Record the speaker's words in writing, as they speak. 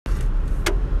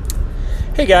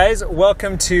Hey guys,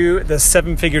 welcome to the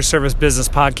Seven Figure Service Business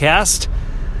Podcast.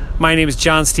 My name is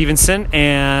John Stevenson,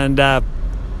 and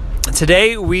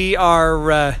today we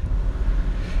are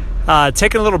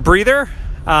taking a little breather.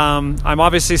 I'm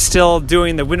obviously still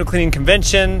doing the window cleaning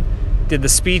convention, did the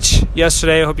speech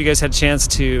yesterday. I hope you guys had a chance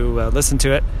to listen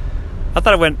to it. I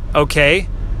thought it went okay.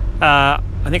 I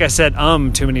think I said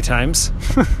too many times,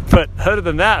 but other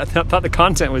than that, I thought the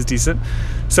content was decent.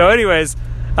 So anyways,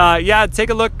 take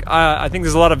a look. I think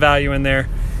there's a lot of value in there.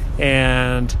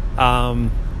 And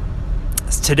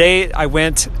today I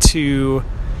went to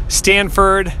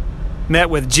Stanford, met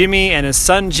with Jimmy and his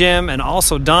son Jim, and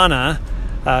also Donna,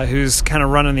 who's kind of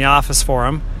running the office for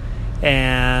him.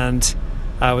 And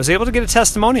I was able to get a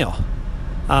testimonial.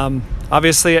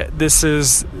 Obviously, this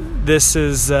has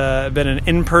been an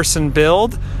in-person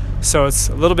build, so it's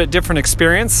a little bit different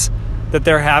experience that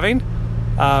they're having.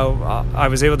 I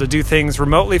was able to do things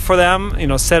remotely for them,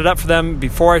 set it up for them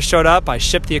before I showed up. I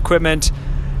shipped the equipment,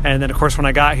 and then of course when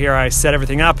I got here, I set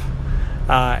everything up.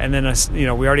 And then we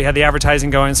already had the advertising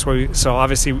going, so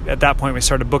obviously at that point we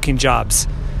started booking jobs,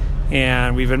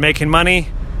 and we've been making money.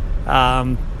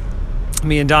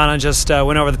 Me and Donna just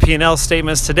went over the P&L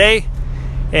statements today,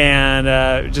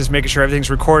 and just making sure everything's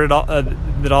recorded,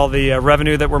 that all the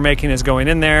revenue that we're making is going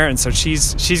in there. And so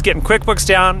she's getting QuickBooks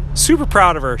down. Super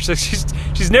proud of her.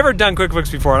 She's never done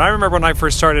QuickBooks before, and I remember when I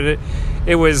first started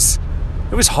it was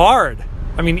hard.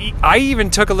 I mean, I even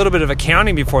took a little bit of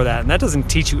accounting before that, and that doesn't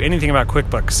teach you anything about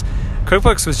QuickBooks.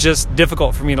 QuickBooks was just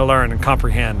difficult for me to learn and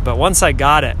comprehend. But once I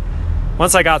got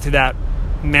through that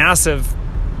massive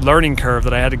learning curve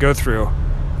that I had to go through,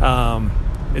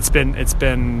 it's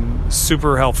been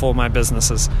super helpful in my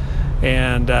businesses,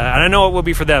 and I know it will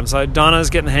be for them. So Donna's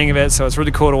getting the hang of it, so it's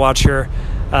really cool to watch her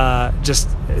just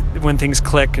when things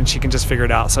click and she can just figure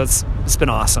it out. So it's been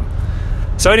awesome.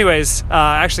 So anyways,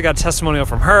 I actually got a testimonial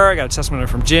from her. I got a testimonial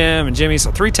from Jim and Jimmy.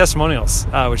 So 3 testimonials,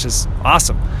 which is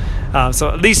awesome. So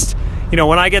at least,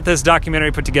 when I get this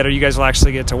documentary put together, you guys will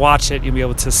actually get to watch it. You'll be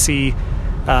able to see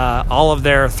all of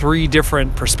their 3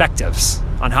 different perspectives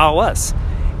on how it was,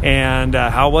 and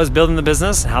how it was building the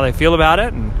business, and how they feel about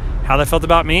it, and how they felt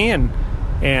about me, and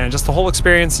just the whole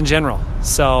experience in general.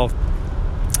 So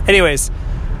anyways,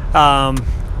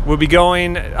 we'll be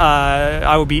going,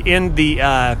 I will be in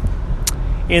the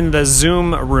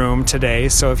Zoom room today.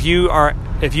 So if you are an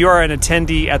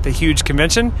attendee at the huge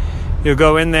convention, you'll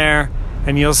go in there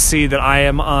and you'll see that I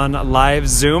am on live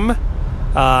Zoom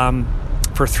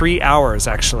for 3 hours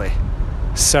actually.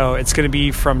 So it's going to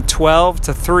be from 12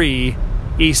 to 3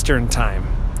 Eastern time.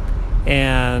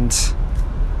 And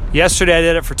yesterday I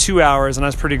did it for 2 hours and I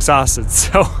was pretty exhausted.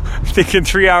 So I'm thinking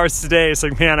 3 hours today. It's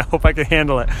like, man, I hope I can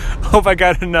handle it. I hope I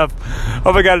got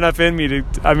enough in me to,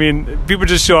 people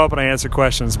just show up and I answer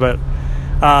questions, but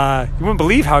you wouldn't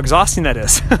believe how exhausting that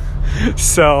is.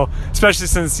 So, especially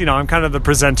since, I'm kind of the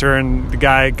presenter and the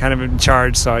guy kind of in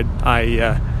charge. So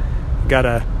I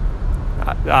gotta,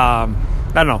 I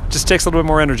don't know, just takes a little bit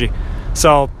more energy.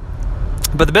 So,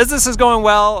 but the business is going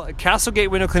well. Castlegate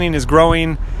Window Cleaning is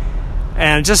growing,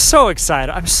 and just so excited.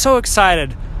 I'm so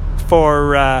excited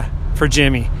for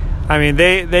Jimmy. I mean,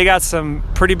 they got some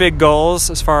pretty big goals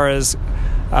as far as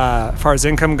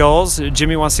income goals.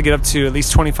 Jimmy wants to get up to at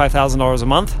least $25,000 a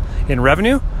month in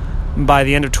revenue by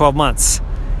the end of 12 months,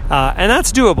 and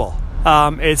that's doable.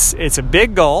 It's a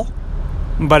big goal,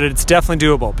 but it's definitely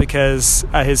doable because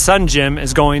his son Jim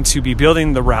is going to be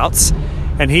building the routes,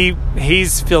 and he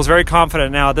feels very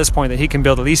confident now at this point that he can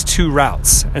build at least 2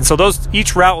 routes. And so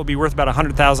each route will be worth about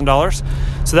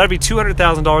 $100,000. So that'd be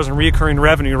 $200,000 in reoccurring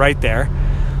revenue right there.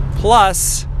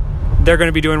 Plus, they're going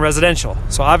to be doing residential.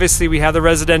 So obviously we have the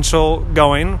residential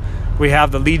going. We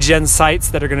have the lead gen sites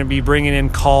that are going to be bringing in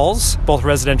calls, both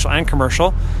residential and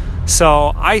commercial.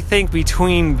 So I think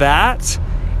between that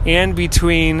and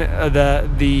between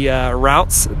the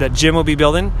routes that Jim will be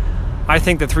building, I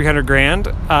think the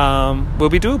 $300,000 will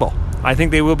be doable. I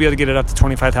think they will be able to get it up to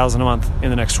 $25,000 a month in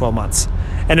the next 12 months.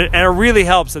 And it really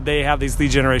helps that they have these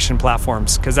lead generation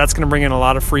platforms, because that's going to bring in a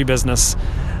lot of free business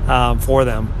for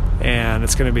them, and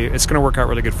it's going to work out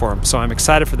really good for them. So I'm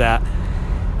excited for that.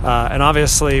 And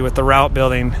obviously with the route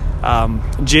building,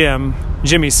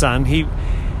 Jimmy's son, he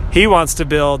wants to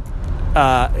build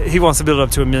up to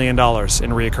 $1 million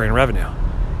in recurring revenue.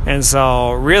 And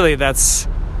so really that's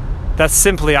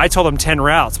simply, I told him 10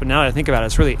 routes, but now that I think about it,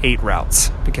 it's really 8 routes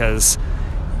because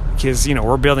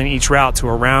we're building each route to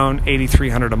around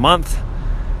 $8,300 a month.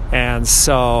 And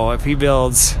so if he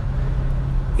builds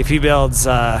 10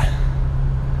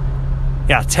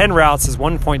 routes is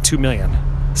 $1.2 million.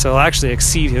 So it'll actually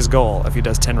exceed his goal if he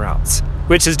does 10 routes,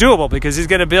 which is doable because he's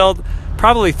going to build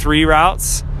probably 3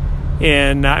 routes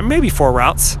in maybe 4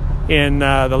 routes in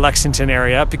the Lexington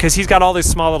area, because he's got all these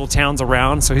small little towns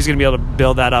around, so he's going to be able to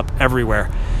build that up everywhere.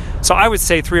 So I would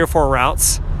say 3 or 4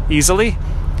 routes easily.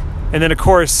 And then of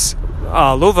course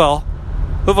Louisville,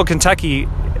 Kentucky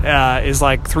is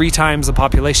like 3 times the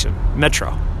population,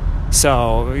 metro.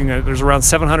 So, there's around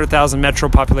 700,000 metro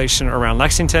population around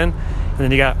Lexington, and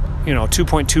then you got,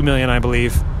 2.2 million, I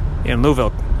believe, in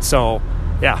Louisville. So,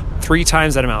 yeah, 3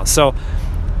 times that amount. So,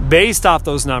 based off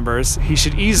those numbers, he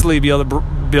should easily be able to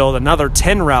build another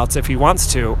 10 routes if he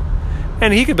wants to,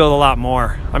 and he could build a lot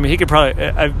more. I mean, he could probably,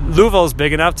 Louisville is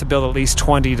big enough to build at least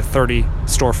 20 to 30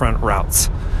 storefront routes.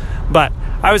 But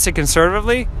I would say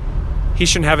conservatively, he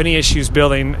shouldn't have any issues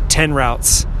building 10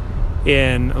 routes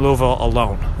in Louisville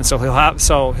alone. And so he'll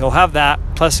have that,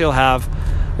 plus he'll have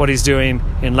what he's doing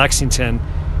in Lexington.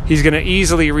 He's going to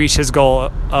easily reach his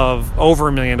goal of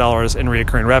over $1 million in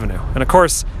recurring revenue. And of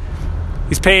course,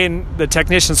 he's paying the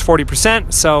technicians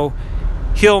 40%, so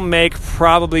he'll make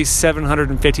probably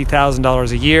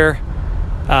 $750,000 a year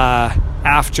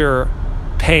after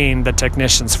paying the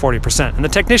technicians 40%. And the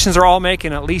technicians are all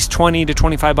making at least $20 to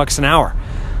 $25 an hour.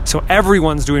 So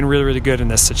everyone's doing really, really good in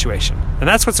this situation. And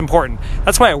that's what's important.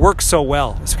 That's why it works so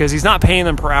well. It's because he's not paying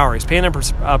them per hour. He's paying them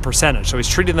per percentage. So he's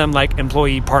treating them like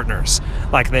employee partners,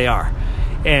 like they are.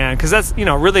 And because that's,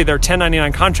 really they're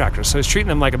 1099 contractors. So he's treating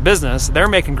them like a business. They're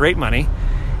making great money.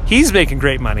 He's making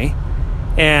great money.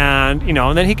 And,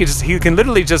 and then he can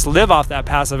literally just live off that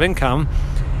passive income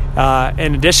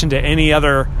in addition to any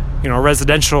other,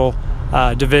 residential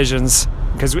divisions.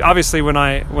 Because obviously when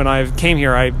I came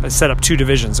here, I set up 2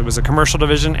 divisions. It was a commercial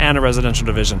division and a residential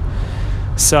division.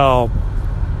 So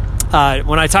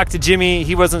when I talked to Jimmy,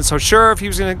 he wasn't so sure if he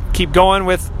was going to keep going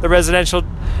with the residential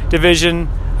division.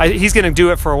 He's going to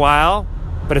do it for a while,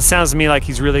 but it sounds to me like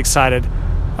he's really excited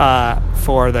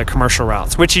for the commercial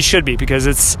routes, which he should be, because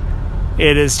it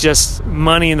is just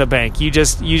money in the bank. You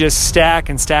just stack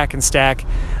and stack and stack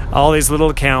all these little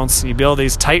accounts. You build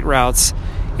these tight routes,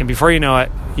 and before you know it,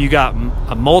 you got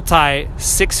a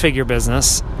multi-6-figure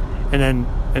business, and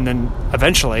then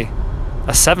eventually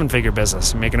a 7-figure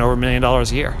business, making over $1 million a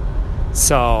year.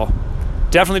 So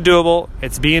definitely doable.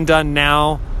 It's being done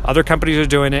now. Other companies are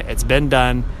doing it. It's been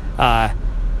done.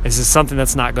 This is something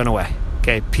that's not going away.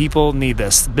 Okay, people need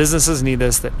this. Businesses need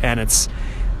this, and it's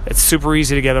super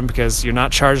easy to get them because you're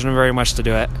not charging them very much to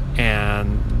do it,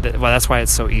 and that's why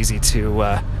it's so easy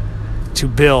to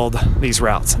build these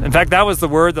routes. In fact, that was the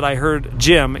word that I heard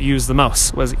Jim use the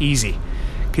most, was easy,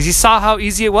 because he saw how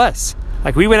easy it was.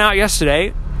 Like, we went out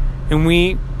yesterday and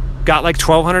we got like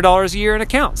 $1,200 a year in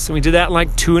accounts, and we did that in like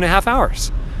 2.5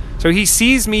 hours. So he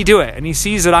sees me do it, and he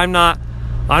sees that I'm not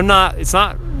it's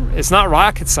not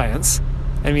rocket science.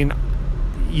 I mean,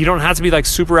 you don't have to be like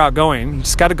super outgoing. You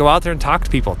just got to go out there and talk to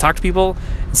people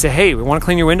and say, hey, we want to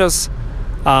clean your windows.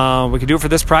 We can do it for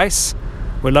this price.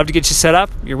 We'd love to get you set up.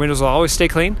 Your windows will always stay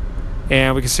clean,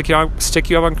 and we can set you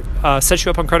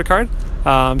up on credit card,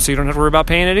 so you don't have to worry about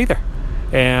paying it either.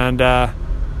 And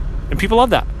people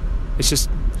love that. It just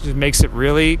makes it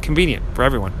really convenient for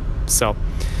everyone. So,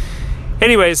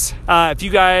 anyways, if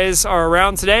you guys are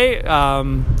around today,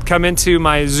 come into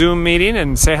my Zoom meeting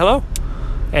and say hello.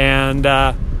 And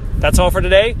that's all for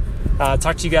today.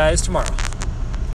 Talk to you guys tomorrow.